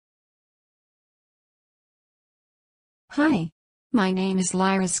Hi, my name is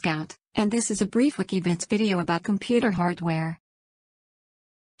Lyra Scout, and this is a brief Wikivids video about computer hardware.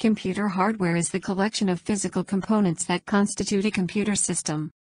 Computer hardware is the collection of physical components that constitute a computer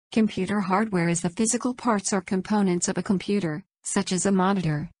system. Computer hardware is the physical parts or components of a computer, such as a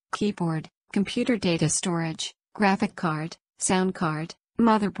monitor, keyboard, computer data storage, graphic card, sound card,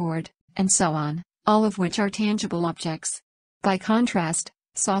 motherboard, and so on, all of which are tangible objects. By contrast,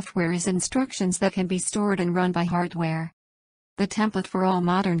 software is instructions that can be stored and run by hardware. The template for all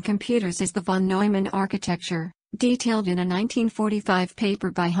modern computers is the von Neumann architecture, detailed in a 1945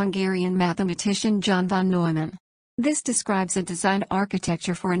 paper by Hungarian mathematician John von Neumann. This describes a design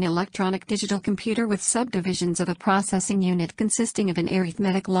architecture for an electronic digital computer with subdivisions of a processing unit consisting of an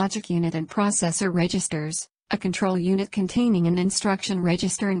arithmetic logic unit and processor registers, a control unit containing an instruction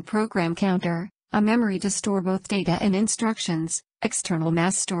register and program counter, a memory to store both data and instructions, external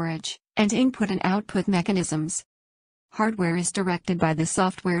mass storage, and input and output mechanisms. Hardware is directed by the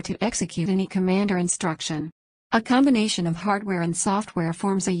software to execute any command or instruction. A combination of hardware and software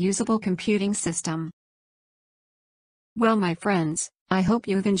forms a usable computing system. Well, my friends, I hope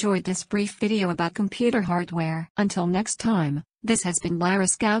you've enjoyed this brief video about computer hardware. Until next time, this has been Lyra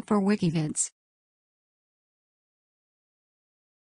Scout for Wikivids.